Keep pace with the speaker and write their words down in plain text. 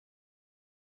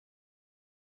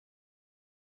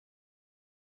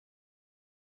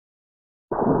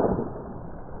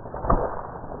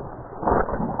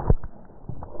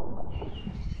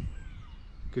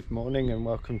Good morning and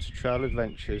welcome to Trail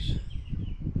Adventures.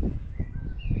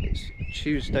 It's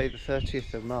Tuesday the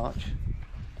 30th of March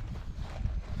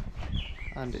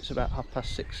and it's about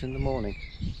 6:30 in the morning.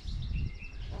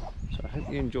 So I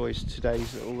hope you enjoy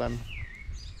today's little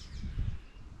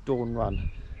dawn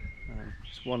run.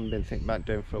 It's one I've been thinking about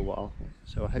doing for a while,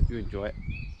 so I hope you enjoy it.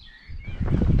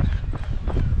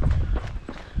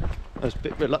 I was a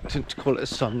bit reluctant to call it a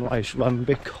sunrise run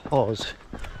because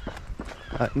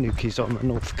Nuki's on the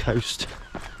north coast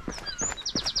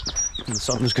and the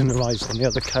sun's going to rise on the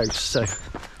other coast, so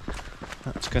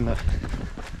that's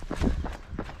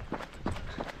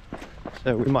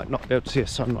so we might not be able to see a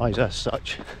sunrise as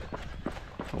such,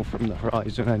 or from the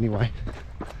horizon anyway.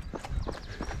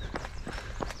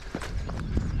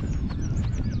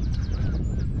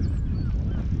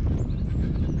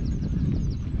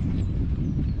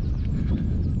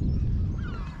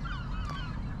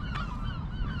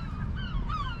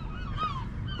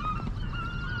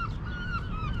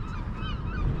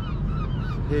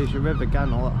 Here's your River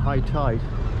Gannel at high tide.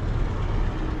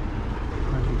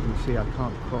 As you can see, I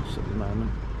can't cross at the moment.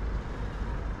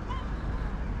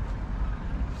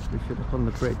 If you look on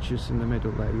the bridge just in the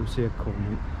middle there, you'll see a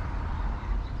cormorant.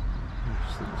 I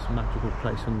just think it's a magical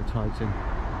place when the tide's in.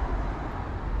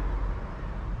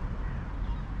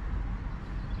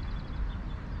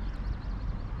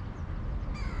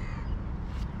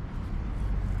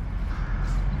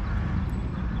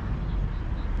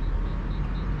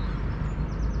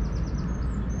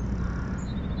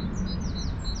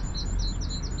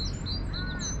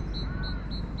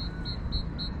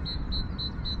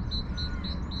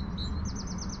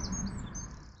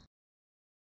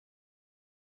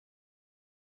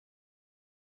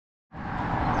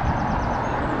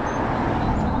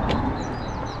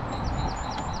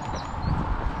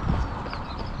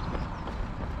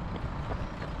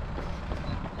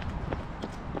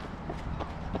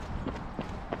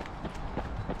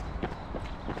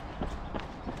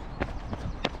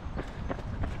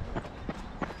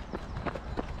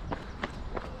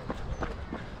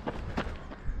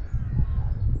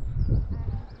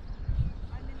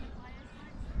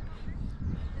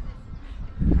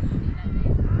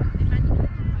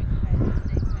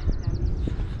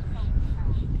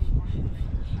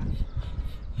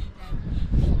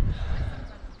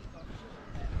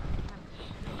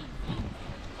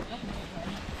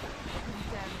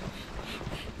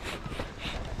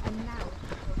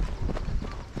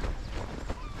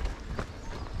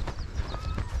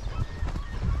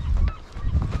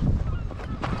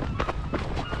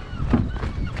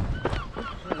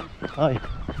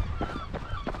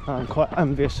 I'm quite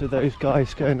envious of those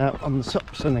guys going out on the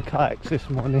SUPs and the kayaks this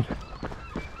morning.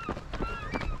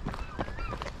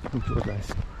 Enjoy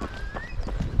those.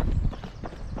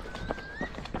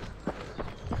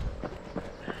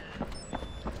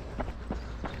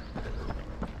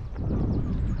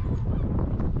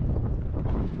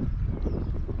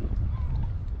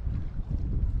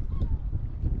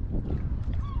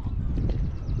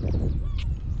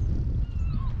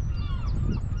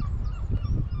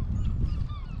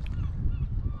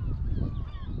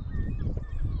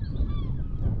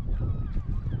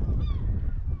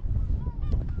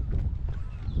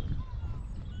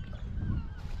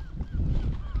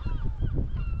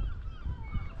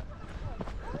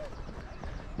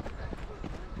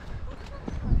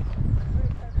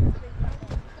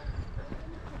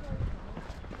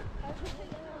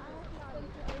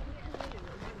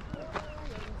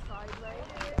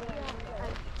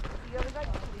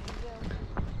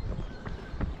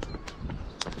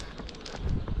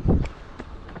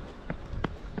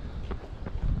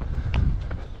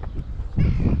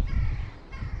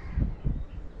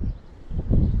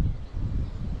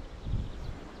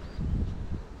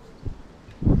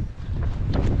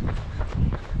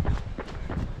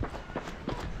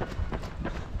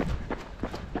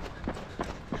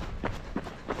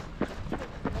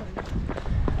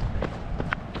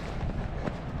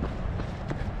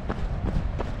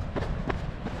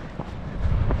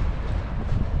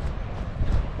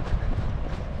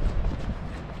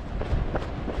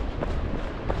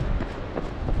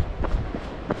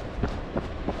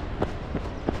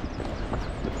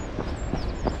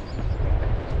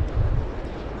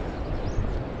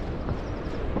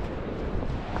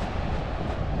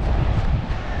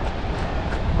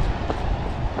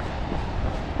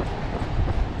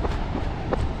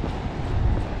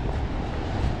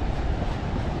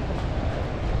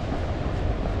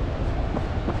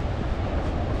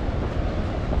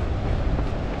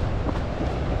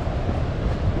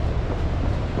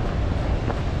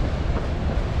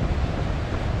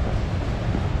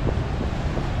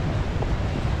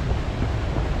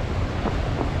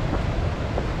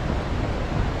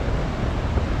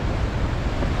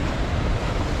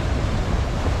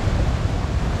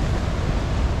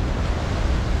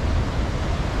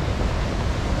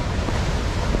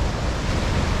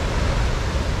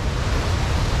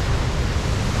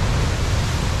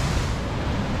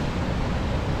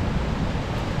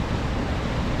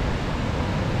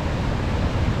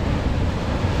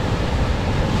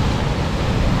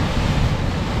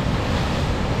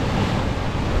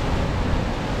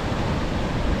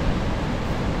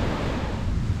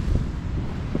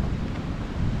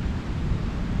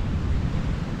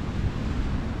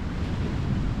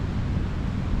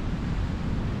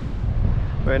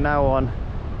 We're now on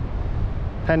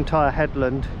Pentire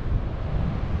Headland.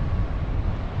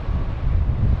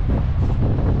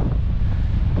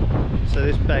 So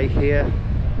this bay here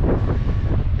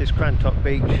is Crantock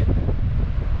Beach,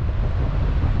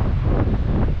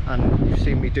 and you've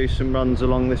seen me do some runs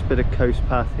along this bit of coast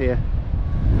path here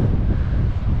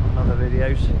on other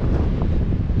videos.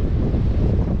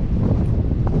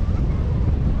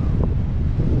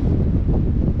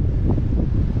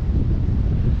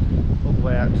 All the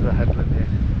way out to the headland here.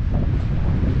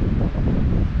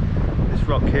 This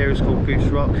rock here is called Goose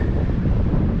Rock.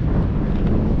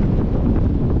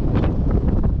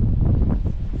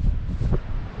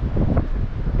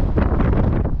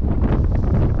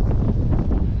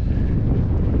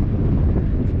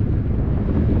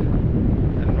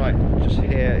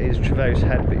 Here is Traverse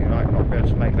Head, but you might not be able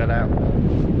to make that out.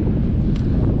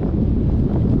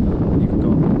 You've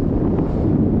got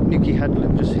Newquay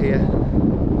Headland just here,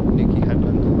 Newquay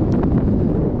Headland,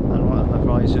 and right on the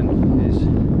horizon is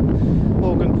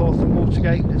Morganporth and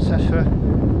Watergate, etc.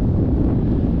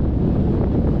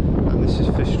 And this is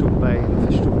Fistral Bay and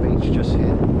Fistral Beach just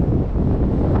here.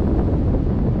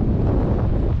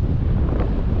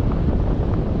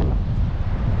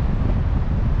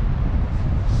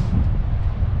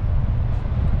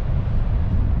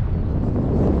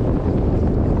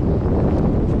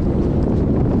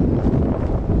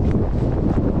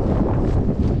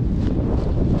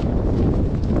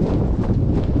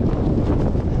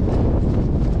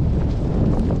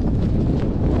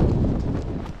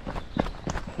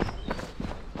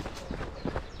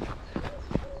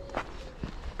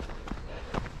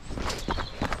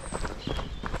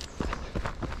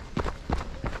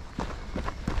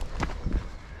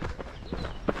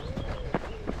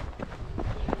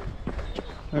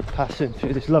 We're passing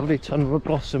through this lovely tunnel of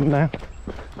blossom now.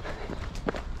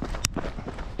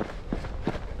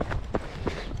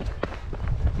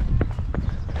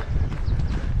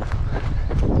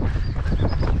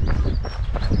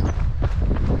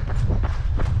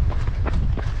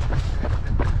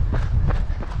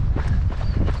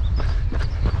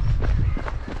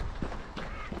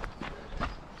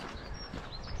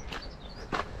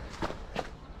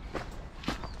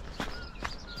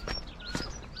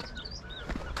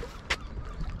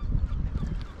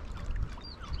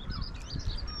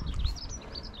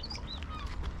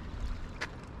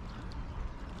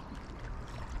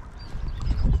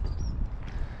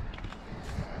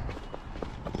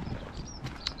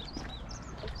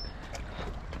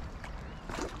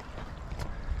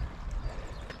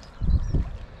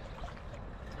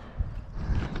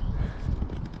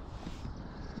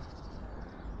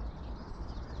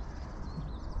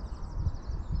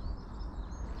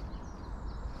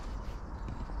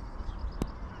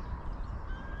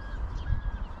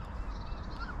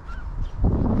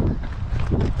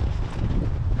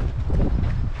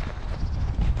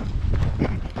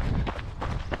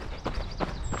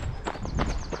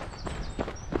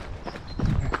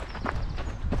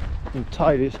 The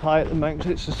tide is high at the moment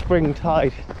because it's a spring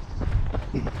tide.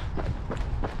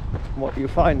 What you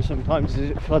find sometimes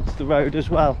is it floods the road as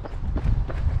well.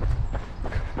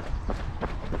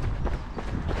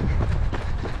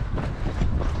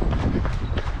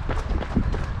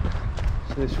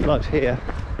 So this flood here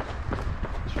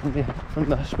is from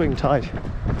the spring tide.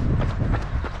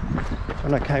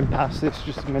 When I came past this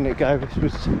just a minute ago, this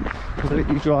was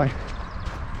completely dry.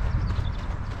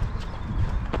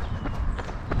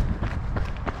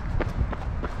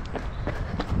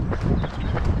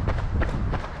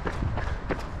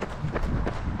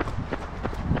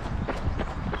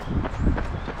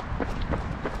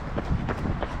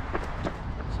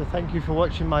 So thank you for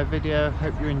watching my video,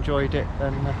 hope you enjoyed it,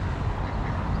 and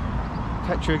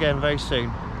catch you again very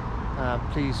soon.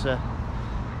 Please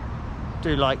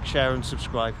do like, share and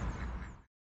subscribe.